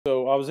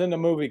So I was in the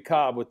movie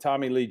Cobb with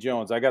Tommy Lee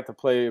Jones. I got to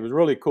play. It was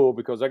really cool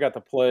because I got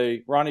to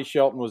play. Ronnie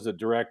Shelton was the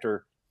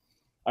director.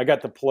 I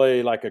got to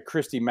play like a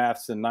Christy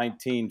Matheson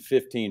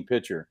 1915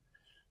 pitcher.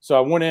 So I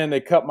went in. They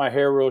cut my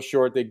hair real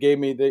short. They gave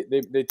me.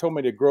 They told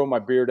me to grow my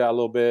beard out a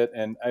little bit,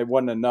 and it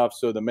wasn't enough.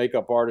 So the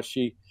makeup artist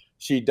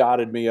she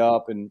dotted me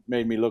up and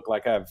made me look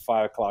like I have a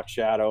 5 o'clock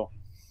shadow.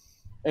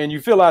 And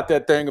you fill out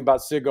that thing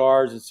about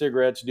cigars and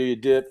cigarettes. Do you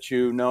dip,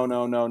 chew? No,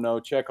 no, no,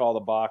 no. Check all the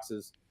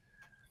boxes.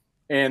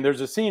 And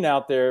there's a scene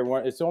out there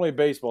where it's only a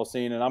baseball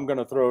scene, and I'm going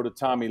to throw to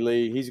Tommy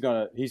Lee.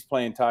 He's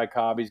playing Ty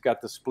Cobb. He's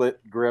got the split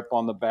grip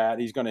on the bat.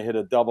 He's going to hit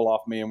a double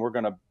off me, and we're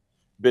going to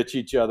bitch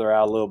each other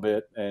out a little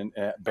bit and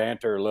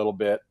banter a little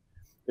bit.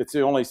 It's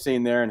the only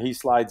scene there, and he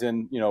slides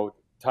in. You know,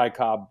 Ty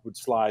Cobb would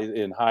slide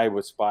in high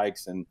with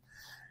spikes, and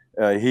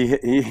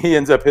he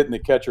ends up hitting the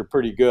catcher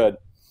pretty good.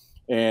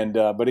 And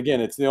but again,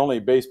 it's the only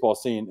baseball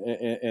scene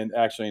and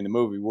actually in the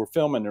movie. We're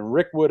filming in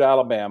Rickwood,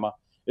 Alabama.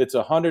 It's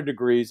 100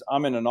 degrees.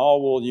 I'm in an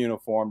all-wool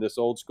uniform, this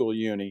old-school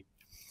uni.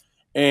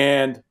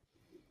 And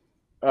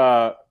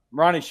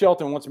Ronnie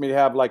Shelton wants me to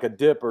have like a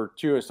dip or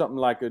two or something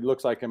like it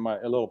looks like in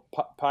a little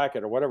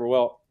packet or whatever.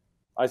 Well,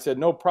 I said,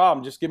 no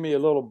problem. Just give me a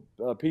little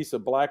piece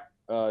of black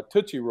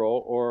Tootsie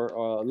Roll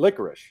or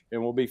licorice, and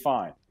we'll be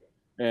fine.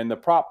 And the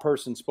prop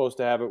person's supposed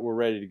to have it. We're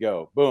ready to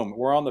go. Boom.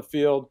 We're on the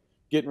field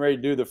getting ready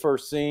to do the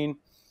first scene.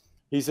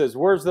 He says,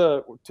 where's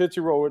the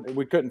Tootsie Roll?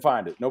 We couldn't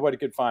find it. Nobody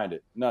could find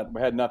it.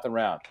 We had nothing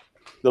around.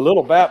 The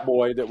little bat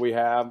boy that we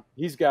have,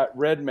 he's got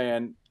Red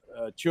Man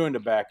chewing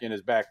tobacco in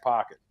his back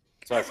pocket.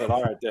 So I said,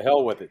 all right, to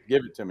hell with it.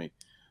 Give it to me.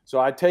 So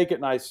I take it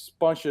and I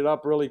sponge it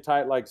up really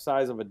tight, like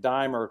size of a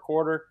dime or a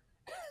quarter.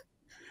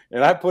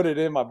 And I put it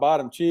in my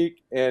bottom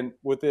cheek. And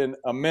within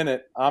a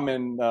minute, I'm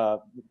in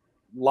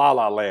La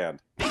La Land.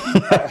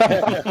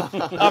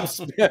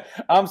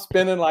 I'm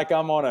spinning like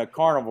I'm on a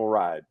carnival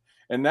ride.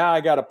 And now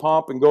I got to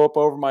pump and go up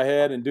over my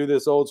head and do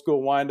this old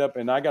school wind up.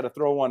 And I got to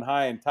throw one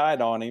high and tight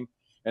on him.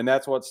 And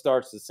that's what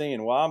starts the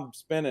scene. Well, I'm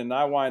spinning and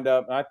I wind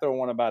up and I throw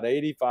one about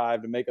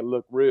 85 to make it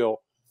look real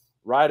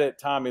right at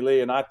Tommy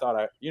Lee. And I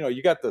thought,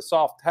 you got the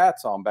soft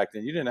hats on back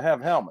then. You didn't have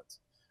helmets.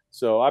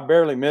 So I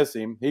barely miss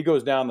him. He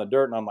goes down the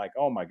dirt and I'm like,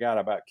 oh my God,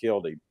 I about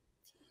killed him.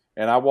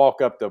 And I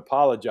walk up to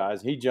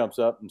apologize. He jumps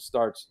up and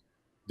starts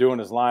doing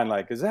his line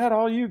like, is that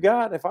all you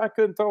got? If I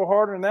couldn't throw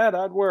harder than that,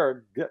 I'd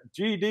wear a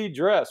GD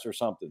dress or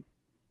something.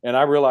 And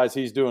I realize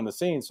he's doing the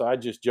scene. So I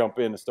just jump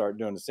in and start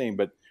doing the scene.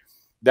 But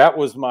that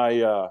was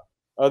my,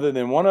 other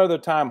than one other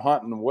time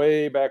hunting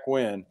way back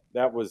when,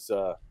 that was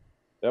the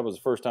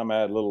first time I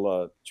had a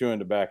little chewing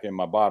tobacco in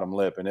my bottom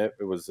lip. And it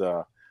was,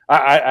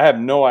 I have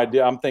no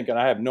idea. I'm thinking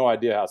I have no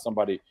idea how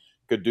somebody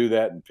could do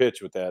that and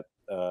pitch with that.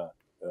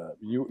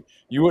 You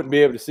wouldn't be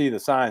able to see the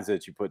signs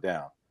that you put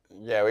down.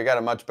 Yeah, we got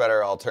a much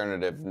better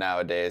alternative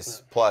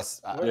nowadays.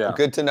 Plus,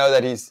 good to know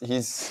that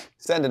he's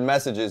sending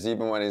messages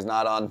even when he's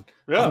not on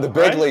the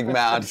big league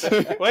mound.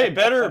 Wait,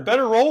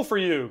 better role for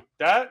you,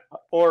 that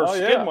or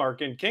skid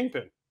mark in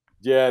Kingpin.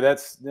 Yeah,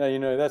 that's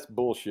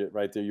bullshit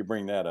right there. You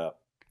bring that up.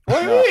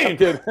 What do you mean?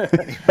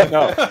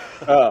 No.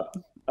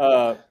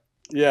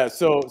 Yeah.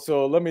 So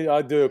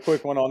I'll do a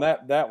quick one on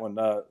that one.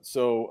 I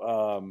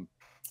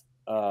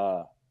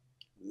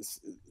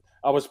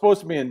was supposed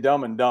to be in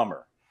Dumb and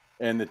Dumber,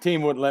 and the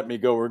team wouldn't let me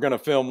go. We're going to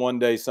film one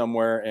day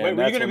somewhere. And wait,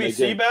 were you going to be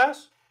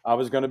Seabass? I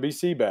was going to be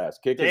Seabass,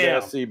 kick his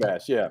ass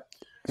Seabass. Yeah.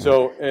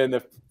 So, and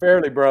the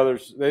Fairley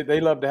brothers,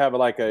 they love to have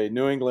like a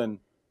New England,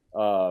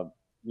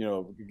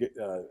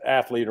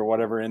 athlete or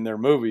whatever in their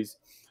movies.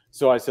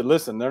 So I said,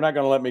 listen, they're not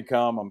going to let me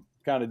come. I'm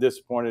kind of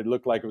disappointed. It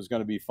looked like it was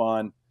going to be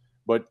fun.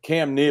 But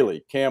Cam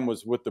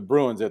was with the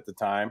Bruins at the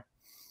time.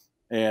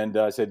 And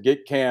I said,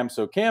 get Cam.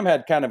 So Cam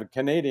had kind of a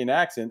Canadian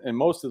accent, and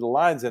most of the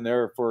lines in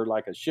there are for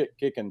like a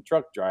shit-kicking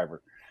truck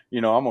driver.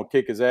 I'm going to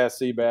kick his ass,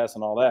 Seabass,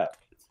 and all that.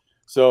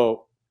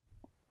 So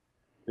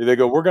they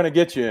go, we're going to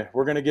get you.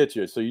 We're going to get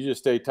you. So you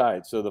just stay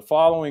tight. So the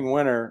following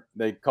winter,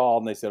 they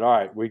called and they said, all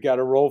right, we got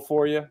a role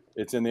for you.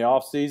 It's in the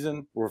off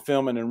season. We're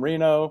filming in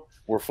Reno.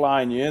 We're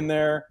flying you in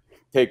there.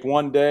 Take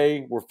one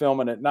day. We're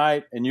filming at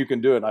night, and you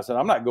can do it. And I said,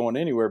 I'm not going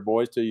anywhere,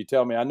 boys, till you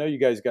tell me. I know you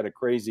guys got a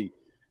crazy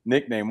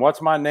nickname.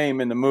 What's my name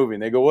in the movie?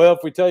 And they go, well, if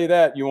we tell you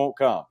that, you won't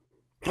come.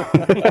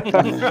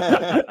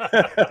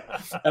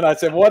 And I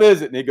said, what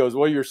is it? And he goes,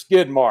 well, you're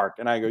Skid Mark.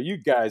 And I go, you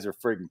guys are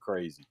friggin'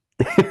 crazy.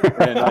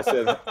 And I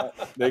said,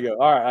 they go,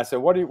 all right. I said,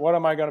 what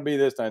am I going to be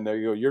this time?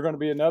 They go, you're going to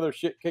be another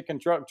shit-kicking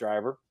truck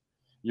driver.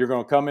 You're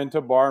going to come into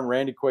a bar, and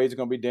Randy Quaid's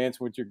going to be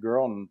dancing with your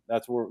girl, and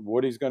that's where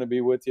Woody's going to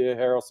be with you,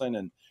 Harrelson,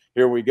 and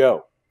here we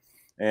go.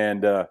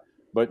 And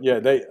but yeah,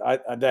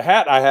 the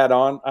hat I had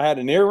on, I had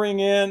an earring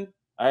in.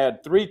 I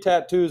had 3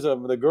 tattoos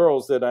of the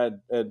girls that I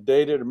had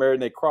dated or married,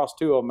 and they crossed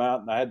 2 of them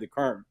out, and I had the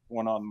current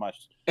one on my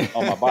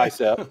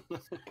bicep.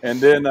 And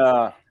then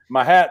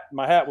my hat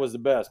was the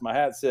best. My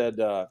hat said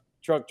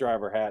truck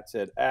driver hat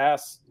said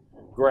ass,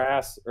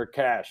 grass, or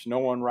cash. No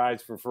one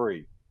rides for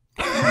free.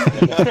 So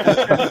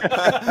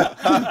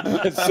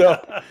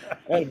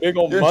I had a big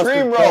old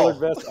mustard colored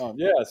vest on.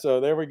 Yeah, so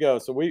there we go.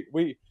 So we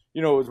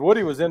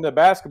Woody was into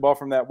basketball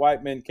from that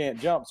White Men Can't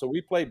Jump. So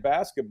we played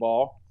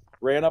basketball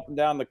ran up and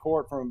down the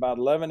court from about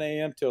 11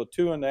 a.m. till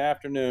 2 in the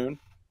afternoon.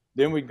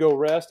 Then we'd go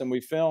rest, and we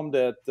filmed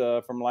at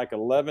from like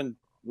 11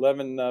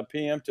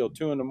 p.m. till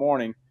 2 in the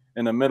morning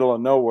in the middle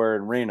of nowhere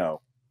in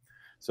Reno.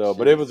 So,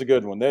 but it was a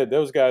good one.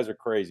 Those guys are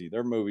crazy.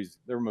 Their movies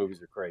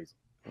are crazy.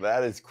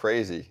 That is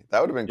crazy. That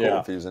would have been cool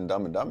if he was in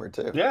Dumb and Dumber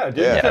too. Yeah, dude.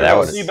 Yeah, that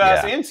was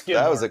Seabass and Skidmark.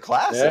 That was a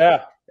classic.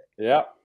 Yeah, yeah.